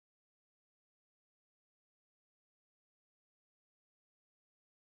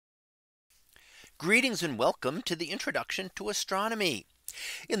Greetings and welcome to the introduction to astronomy.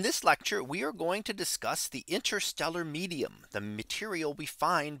 In this lecture, we are going to discuss the interstellar medium, the material we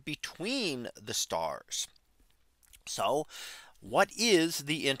find between the stars. So, what is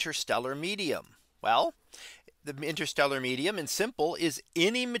the interstellar medium? Well, the interstellar medium in simple is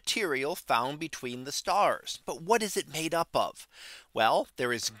any material found between the stars. But what is it made up of? Well,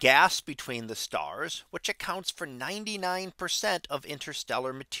 there is gas between the stars, which accounts for 99% of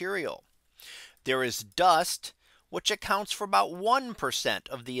interstellar material. There is dust, which accounts for about 1%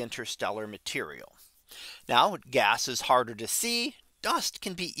 of the interstellar material. Now, gas is harder to see. Dust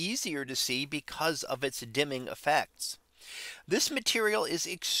can be easier to see because of its dimming effects. This material is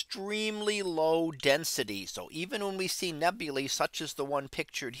extremely low density. So even when we see nebulae such as the one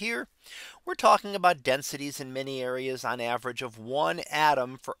pictured here, we're talking about densities in many areas on average of 1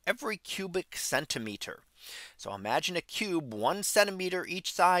 atom for every cubic centimeter. So imagine a cube 1 centimeter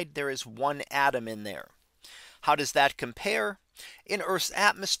each side. There is 1 atom in there. How does that compare? In Earth's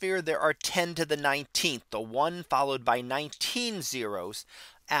atmosphere, there are 10 to the 19th, the 1 followed by 19 zeros,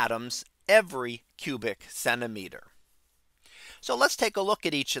 atoms every cubic centimeter. So let's take a look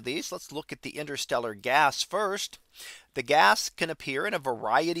at each of these. Let's look at the interstellar gas first. The gas can appear in a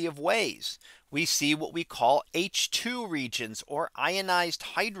variety of ways. We see what we call H2 regions or ionized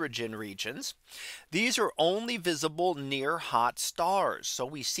hydrogen regions. These are only visible near hot stars. So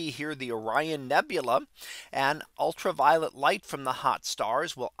we see here the Orion Nebula, and ultraviolet light from the hot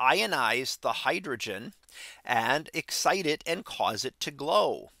stars will ionize the hydrogen and excite it and cause it to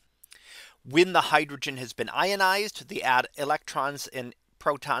glow. When the hydrogen has been ionized, the electrons and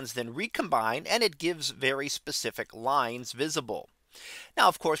protons then recombine, and it gives very specific lines visible. Now,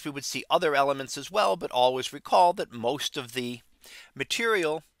 of course, we would see other elements as well, but always recall that most of the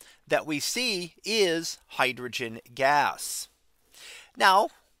material that we see is hydrogen gas. Now,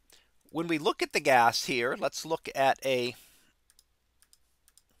 when we look at the gas here, let's look at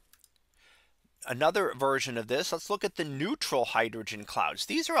another version of this. Let's look at the neutral hydrogen clouds.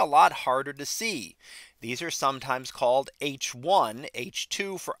 These are a lot harder to see. These are sometimes called H1,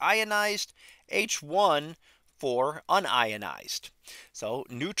 H2 for ionized, H1 for unionized. So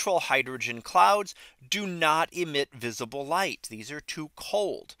neutral hydrogen clouds do not emit visible light. These are too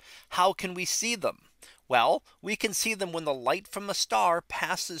cold. How can we see them? Well, we can see them when the light from a star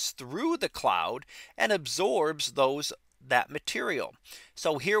passes through the cloud and absorbs that material.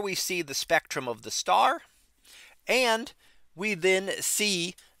 So here we see the spectrum of the star, and we then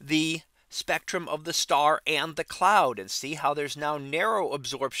see the spectrum of the star and the cloud, and see how there's now narrow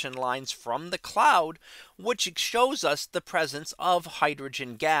absorption lines from the cloud, which shows us the presence of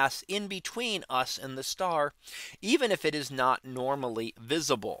hydrogen gas in between us and the star, even if it is not normally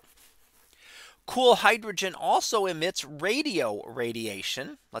visible. Cool hydrogen also emits radio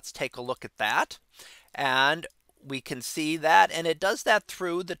radiation. Let's take a look at that. And we can see that, and it does that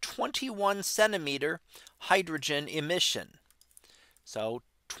through the 21 centimeter hydrogen emission. So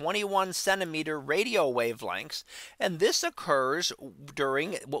 21 centimeter radio wavelengths. And this occurs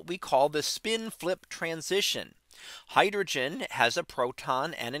during what we call the spin flip transition. Hydrogen has a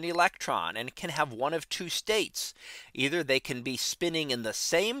proton and an electron and can have one of two states. Either they can be spinning in the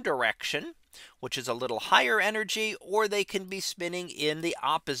same direction, which is a little higher energy, or they can be spinning in the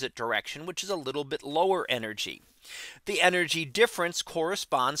opposite direction, which is a little bit lower energy. The energy difference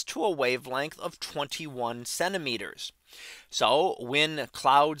corresponds to a wavelength of 21 centimeters. So when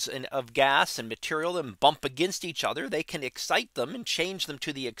clouds of gas and material then bump against each other, they can excite them and change them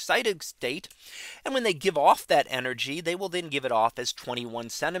to the excited state. And when they give off that energy, they will then give it off as 21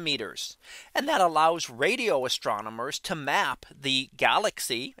 centimeters. And that allows radio astronomers to map the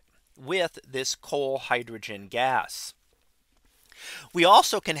galaxy with this cool hydrogen gas. We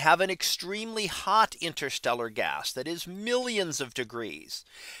also can have an extremely hot interstellar gas that is millions of degrees.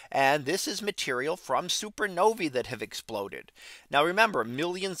 And this is material from supernovae that have exploded. Now remember,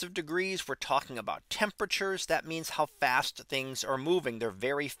 millions of degrees, we're talking about temperatures. That means how fast things are moving. They're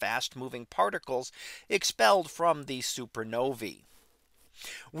very fast moving particles expelled from these supernovae.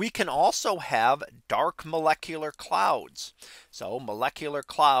 We can also have dark molecular clouds. So molecular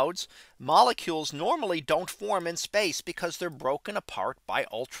clouds, molecules normally don't form in space because they're broken apart by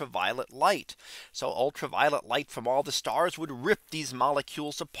ultraviolet light. So ultraviolet light from all the stars would rip these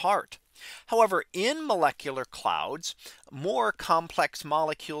molecules apart. However, in molecular clouds, more complex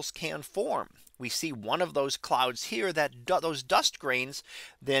molecules can form. We see one of those clouds here, that those dust grains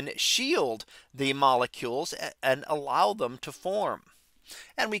then shield the molecules and allow them to form.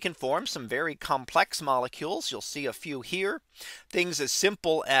 And we can form some very complex molecules. You'll see a few here. Things as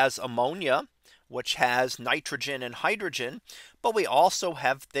simple as ammonia which has nitrogen and hydrogen. But we also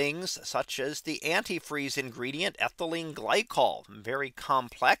have things such as the antifreeze ingredient ethylene glycol, very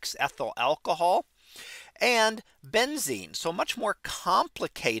complex ethyl alcohol, and benzene. So much more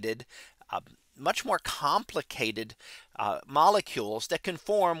complicated uh, molecules that can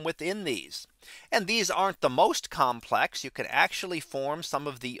form within these. And these aren't the most complex. You can actually form some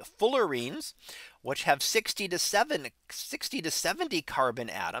of the fullerenes, which have 60 to 70 carbon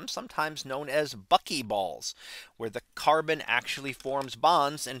atoms, sometimes known as buckyballs, where the carbon actually forms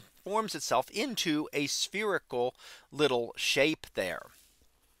bonds and forms itself into a spherical little shape there.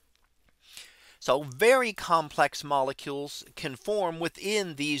 So very complex molecules can form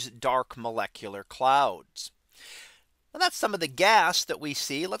within these dark molecular clouds. Well, that's some of the gas that we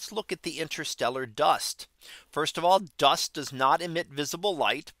see. Let's look at the interstellar dust. First of all, dust does not emit visible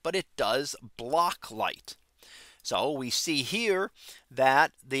light, but it does block light. So we see here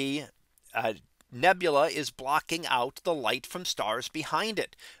that the nebula is blocking out the light from stars behind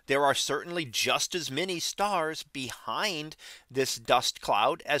it. There are certainly just as many stars behind this dust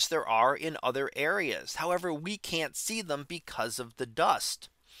cloud as there are in other areas. However, we can't see them because of the dust.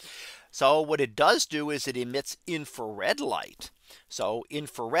 So what it does do is it emits infrared light. So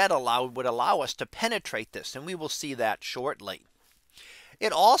infrared would allow us to penetrate this, and we will see that shortly.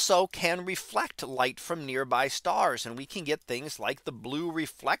 It also can reflect light from nearby stars, and we can get things like the blue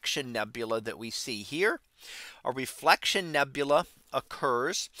reflection nebula that we see here. A reflection nebula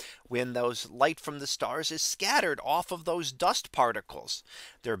occurs when those light from the stars is scattered off of those dust particles.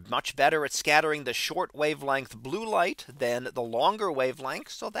 They're much better at scattering the short wavelength blue light than the longer wavelength.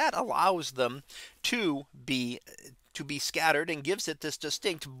 So that allows them to be scattered and gives it this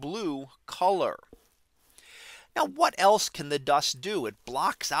distinct blue color. Now, what else can the dust do? It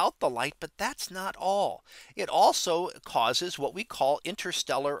blocks out the light, but that's not all. It also causes what we call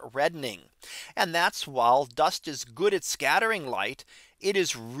interstellar reddening. And that's while dust is good at scattering light, it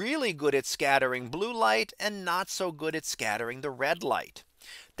is really good at scattering blue light and not so good at scattering the red light.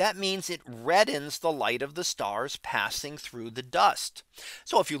 That means it reddens the light of the stars passing through the dust.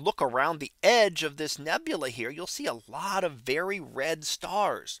 So if you look around the edge of this nebula here, you'll see a lot of very red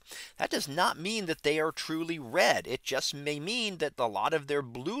stars. That does not mean that they are truly red. It just may mean that a lot of their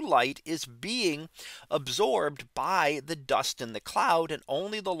blue light is being absorbed by the dust in the cloud, and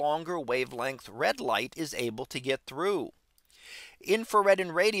only the longer wavelength red light is able to get through. Infrared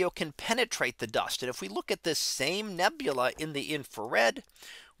and radio can penetrate the dust. And if we look at this same nebula in the infrared,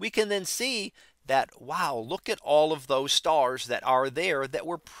 we can then see that, wow, look at all of those stars that are there that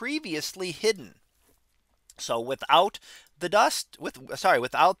were previously hidden. So without the dust, with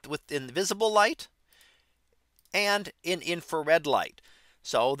invisible light and in infrared light.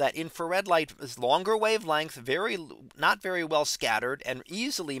 So that infrared light is longer wavelength, not very well scattered, and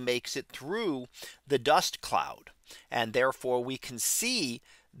easily makes it through the dust cloud. And therefore we can see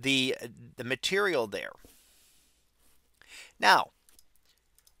the material there. Now,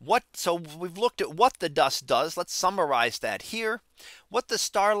 so we've looked at what the dust does. Let's summarize that here. What the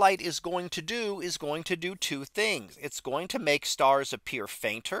starlight is going to do two things. It's going to make stars appear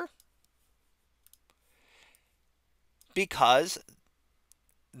fainter,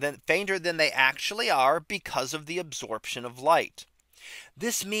 fainter than they actually are because of the absorption of light.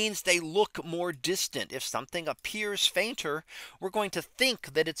 This means they look more distant. If something appears fainter, we're going to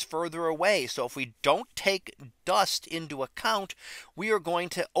think that it's further away. So if we don't take dust into account, we are going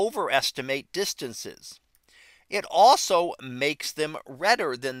to overestimate distances. It also makes them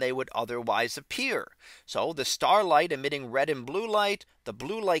redder than they would otherwise appear. So the starlight emitting red and blue light, the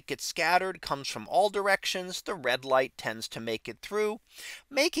blue light gets scattered, comes from all directions. The red light tends to make it through,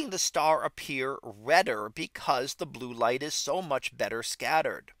 making the star appear redder because the blue light is so much better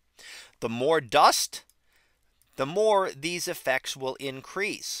scattered. The more dust, the more these effects will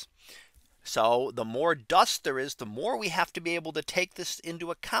increase. So the more dust there is, the more we have to be able to take this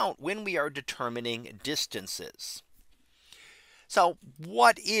into account when we are determining distances. So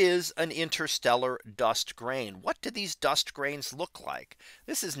what is an interstellar dust grain? What do these dust grains look like?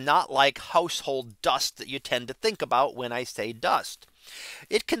 This is not like household dust that you tend to think about when I say dust.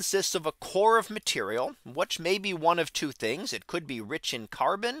 It consists of a core of material, which may be one of two things. It could be rich in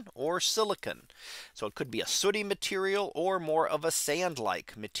carbon or silicon. So it could be a sooty material or more of a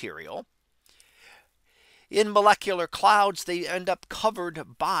sand-like material. In molecular clouds, they end up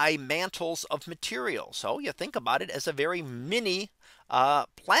covered by mantles of material. So you think about it as a very mini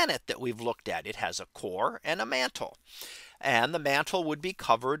planet that we've looked at. It has a core and a mantle. And the mantle would be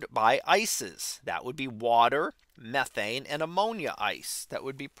covered by ices. That would be water, methane, and ammonia ice that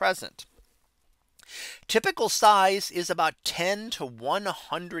would be present. Typical size is about 10 to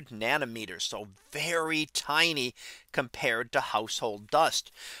 100 nanometers, so very tiny compared to household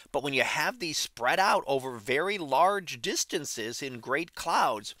dust. But when you have these spread out over very large distances in great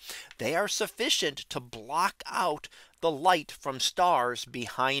clouds, they are sufficient to block out the light from stars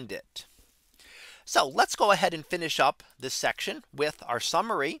behind it. So let's go ahead and finish up this section with our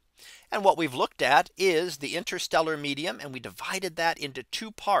summary. And what we've looked at is the interstellar medium, and we divided that into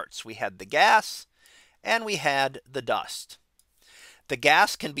two parts. We had the gas and we had the dust. The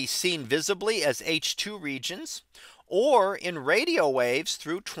gas can be seen visibly as H2 regions or in radio waves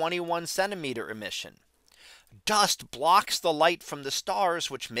through 21 centimeter emission. Dust blocks the light from the stars,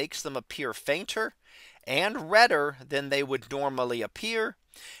 which makes them appear fainter and redder than they would normally appear.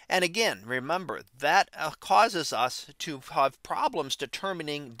 And again, remember that causes us to have problems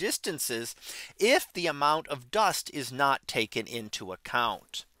determining distances if the amount of dust is not taken into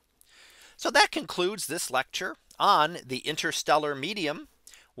account. So that concludes this lecture on the interstellar medium.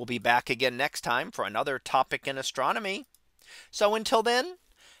 We'll be back again next time for another topic in astronomy. So until then,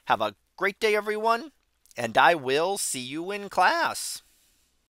 have a great day, everyone, and I will see you in class.